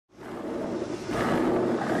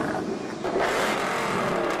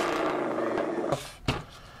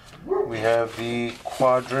we have the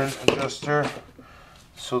quadrant adjuster.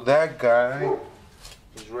 So that guy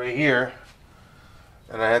is right here,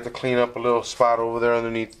 and I had to clean up a little spot over there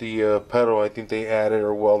underneath the pedal. I think they added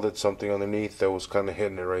or welded something underneath that was kind of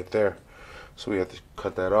hitting it right there, so we had to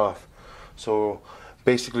cut that off. So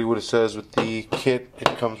basically what it says with the kit,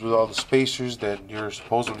 it comes with all the spacers that you're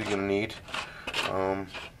supposedly going to need.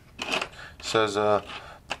 It says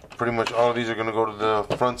pretty much all of these are going to go to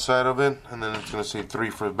the front side of it, and then it's going to say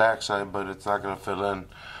 3 for the back side, but it's not going to fill in,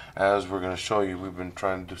 as we're going to show you. We've been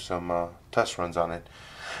trying to do some test runs on it.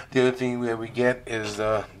 The other thing that we get is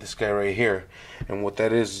this guy right here, and what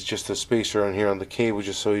that is just a spacer on here on the cable,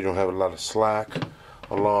 just so you don't have a lot of slack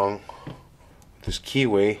along this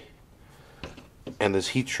keyway and this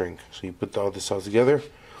heat shrink. So you put all this all together,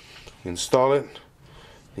 you install it,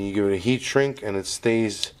 then you give it a heat shrink, and it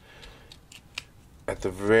stays at the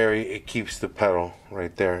it keeps the pedal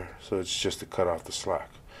right there, so it's just to cut off the slack.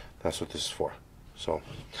 That's what this is for. So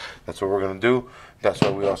that's what we're going to do. That's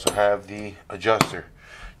why we also have the adjuster,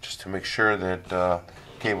 just to make sure that the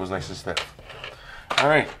cable is nice and stiff.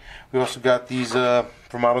 Alright, we also got these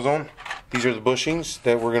from AutoZone. These are the bushings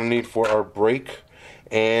that we're going to need for our brake,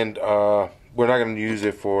 and we're not going to use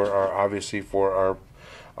it for obviously for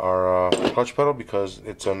our clutch pedal, because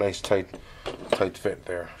it's a nice tight fit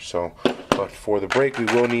there. So, but for the brake we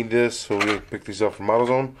will need this, so we picked these up from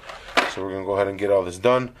AutoZone. So we're going to go ahead and get all this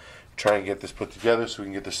done, try and get this put together so we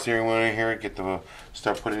can get the steering wheel in here,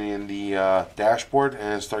 start putting in the dashboard,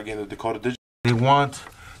 and start getting the Dakota digital. They want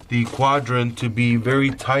the quadrant to be very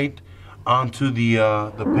tight onto the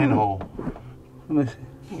pinhole. Let me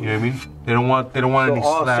see. You know what I mean? They don't want So any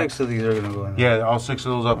all slack. 6 of these are gonna go in there. Yeah, all 6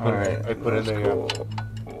 of those I put in there. Cool.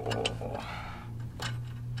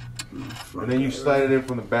 And then you slide it in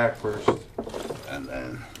from the back first. And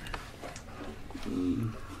then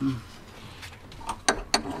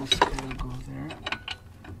this will go there.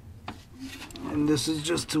 And this is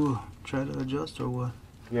just to try to adjust, or what?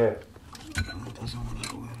 Yeah. It doesn't want to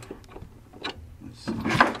go in. Let's see.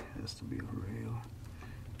 It has to be a real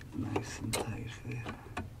nice and tight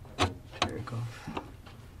fit. There it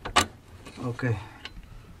goes. Okay.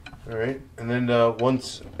 All right. And then I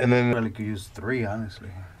really could use 3, honestly.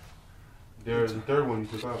 there's the third one you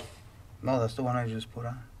took out. No, that's the one I just put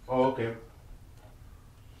on. Oh, okay.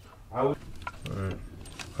 All right.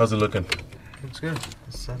 How's it looking? It's good.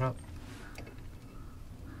 It's set up.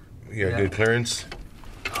 You got good clearance?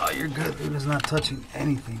 Oh, you're good. Dude, it's not touching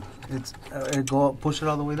anything. It's go up, push it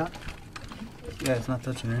all the way down. Yeah, it's not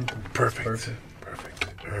touching anything. Perfect.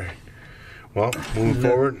 All right. Well, moving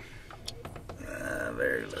forward.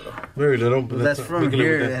 Very little. Very little. But That's from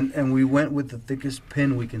here, and we went with the thickest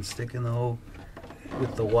pin we can stick in the hole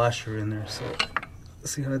with the washer in there. So,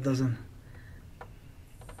 see how it doesn't.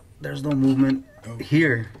 There's no movement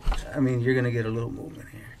here. I mean, you're gonna get a little movement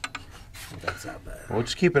here. That's not bad. Well,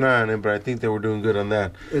 just keep an eye on it, but I think they were doing good on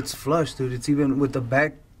that. It's flush, dude. It's even with the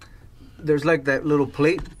back. There's like that little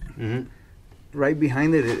plate right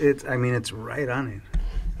behind it. I mean, it's right on it.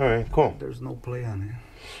 All right, cool. There's no play on it.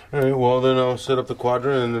 All right, well then I'll set up the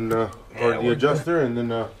quadrant and then or the adjuster, and then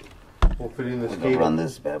we'll fit in this cable. Run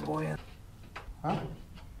this bad boy in. Huh?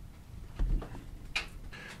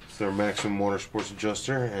 It's our Maximum Motorsports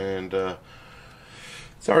adjuster, and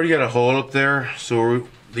it's already got a hole up there. So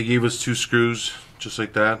they gave us 2 screws, just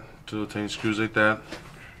like that, 2 little tiny screws like that,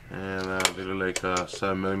 and they look like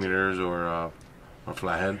 7mm or a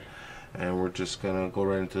flathead. And we're just gonna go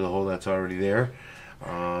right into the hole that's already there.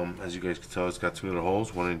 As you guys can tell, it's got 2 little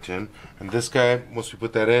holes, 1 and 10. And this guy, once we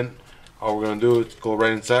put that in, all we're gonna do is go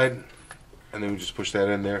right inside, and then we just push that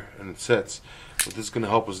in there, and it sits. What this is gonna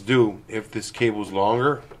help us do, if this cable's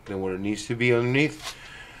longer than what it needs to be underneath,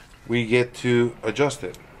 we get to adjust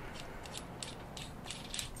it.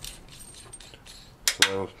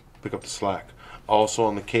 So pick up the slack. Also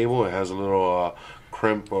on the cable, it has a little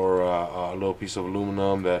crimp or a little piece of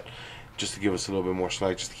aluminum that, just to give us a little bit more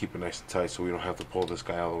slack, just to keep it nice and tight, so we don't have to pull this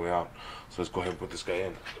guy all the way out. So let's go ahead and put this guy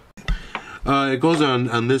in. It goes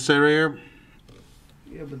on this side right here.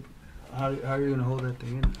 Yeah, but how are you gonna hold that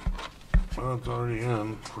thing in? Well, it's already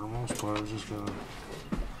in for the most part. I was just gonna.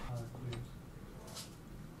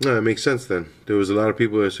 No, it makes sense then. There was a lot of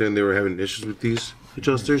people that were saying they were having issues with these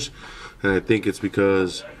adjusters, and I think it's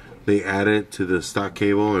because they added it to the stock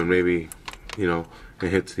cable, and maybe, you know, it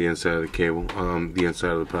hits the inside of the cable, the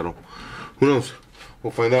inside of the pedal. Who knows?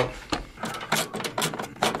 We'll find out.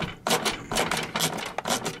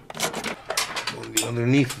 On the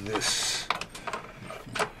underneath of this.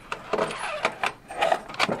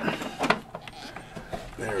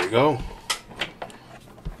 There we go.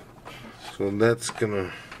 So that's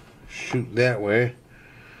gonna shoot that way,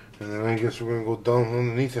 And then I guess we're gonna go down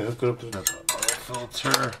underneath and hook it up to the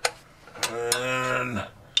filter and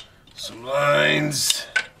some lines.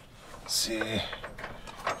 Let's see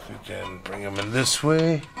if we can bring them in this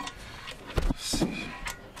way. Let's see.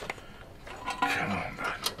 Come on,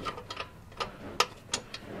 man.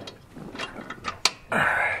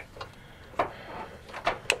 Alright.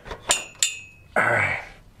 Alright.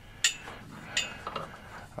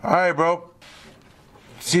 Alright, bro.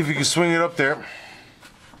 See if you can swing it up there.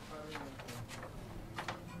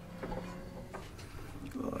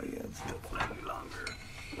 Oh yeah, it's definitely longer.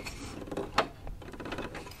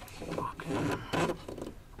 Okay.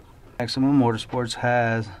 Maximum Motorsports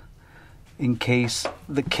has, in case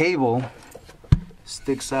the cable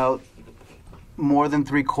sticks out more than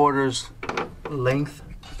 3/4 length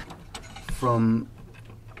from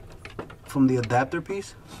the adapter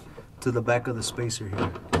piece to the back of the spacer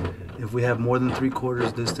here. If we have more than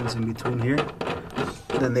 3/4 distance in between here,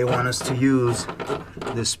 then they want us to use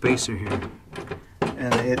this spacer here.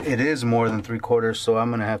 And it is more than 3/4, so I'm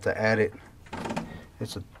gonna have to add it.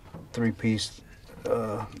 It's a 3-piece.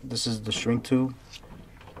 This is the shrink tube.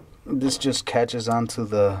 This just catches onto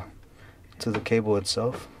the cable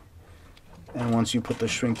itself. And once you put the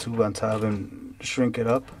shrink tube on top and shrink it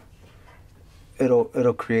up,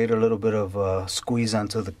 it'll create a little bit of squeeze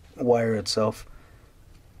onto the wire itself,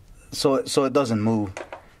 so it doesn't move,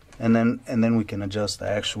 and then we can adjust the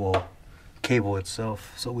actual cable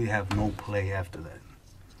itself, so we have no play after that.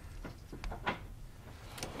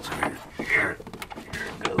 So here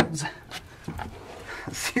it goes.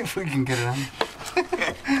 Let's see if we can get it on.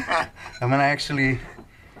 I'm gonna actually.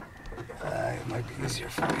 It might be easier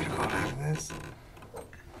for me to go like this.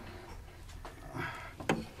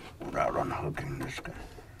 Without unhooking this guy.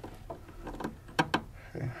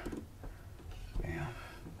 Okay. Bam.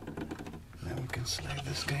 Then we can slide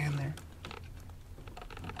this guy in there.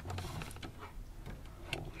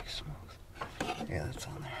 Holy smokes. Yeah, that's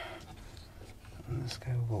on there. And this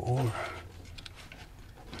guy will go over.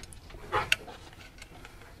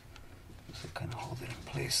 Just to kind of hold it in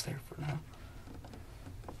place there for now.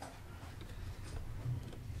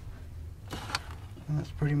 And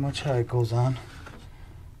that's pretty much how it goes on.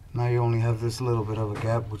 Now you only have this little bit of a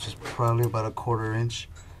gap, which is probably about a 1/4 inch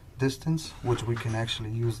distance, which we can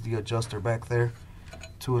actually use the adjuster back there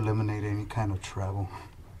to eliminate any kind of travel,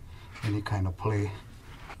 any kind of play.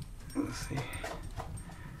 Let's see.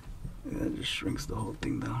 That just shrinks the whole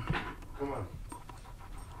thing down. Come on.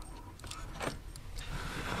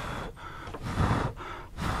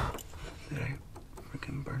 Did I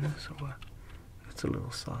freaking burn this or what? It's a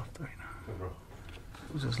little soft right now. Hey, bro.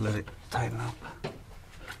 We'll just let it tighten up.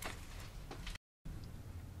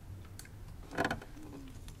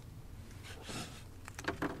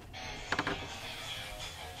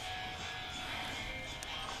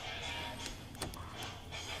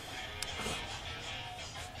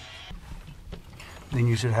 Then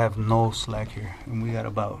you should have no slack here, and we got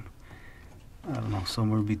about, I don't know,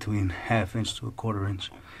 somewhere between 1/2 inch to a 1/4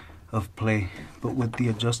 inch of play. But with the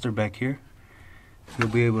adjuster back here, you'll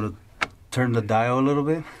be able to turn the dial a little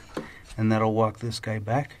bit, and that'll walk this guy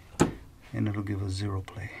back, and it'll give us 0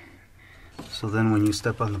 play. So then when you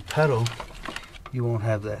step on the pedal, you won't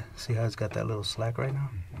have that. See how it's got that little slack right now?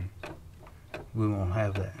 We won't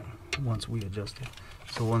have that once we adjust it.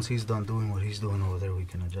 So once he's done doing what he's doing over there, we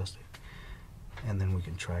can adjust it. And then we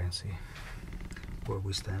can try and see where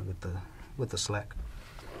we stand with the slack.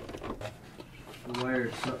 The wire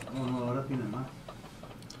is up. Oh no, ahora tiene más.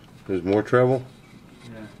 There's more travel?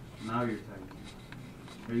 Yeah, now you're tight.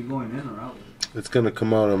 Are you going in or out? It's gonna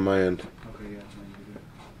come out on my end. Okay, yeah, then you're good.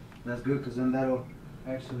 That's good, because then that'll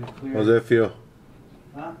actually clear. How's that feel?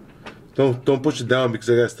 Huh? Don't push it down, because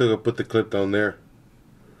I still gotta put the clip down there.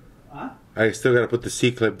 Huh? I still gotta put the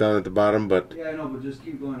C clip down at the bottom, but Yeah, I know, but just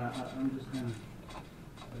keep going. I'm just gonna.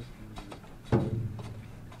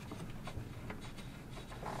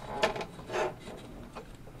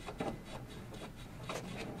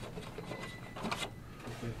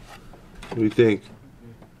 what do you think?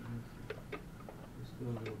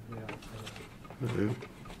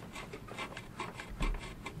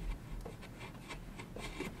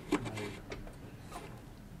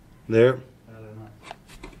 There?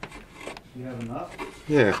 You have enough?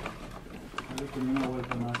 Yeah.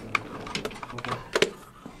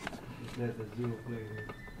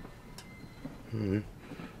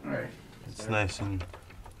 Alright. It's nice and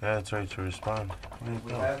yeah, it's right to respond. If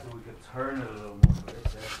we have to, we could turn it a little more.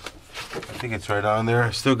 I think it's right on there.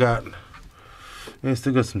 I still got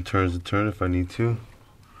some turns to turn if I need to.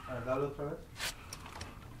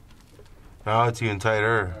 Now it's even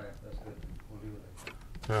tighter. Alright, that's good. We'll do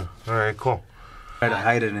that. Yeah. Alright, cool. try to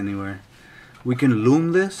hide it anywhere. We can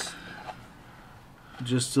loom this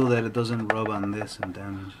just so that it doesn't rub on this and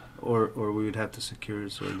damage. Or we would have to secure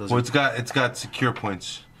it so it doesn't. Well, it's got secure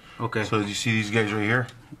points. Okay. So you see these guys right here?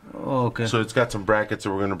 Oh, okay. So it's got some brackets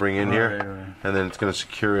that we're gonna bring in here, right. and then it's gonna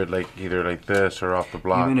secure it like either like this or off the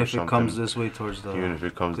block. Even or if something. it comes this way towards the. Even if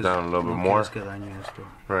it comes down a little bit more.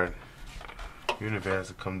 Right. Even if it has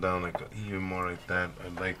to come down like even more like that,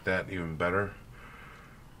 I'd like that even better.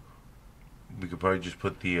 We could probably just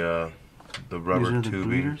put the rubber tubing.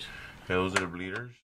 Bleeders? Yeah, those are the bleeders.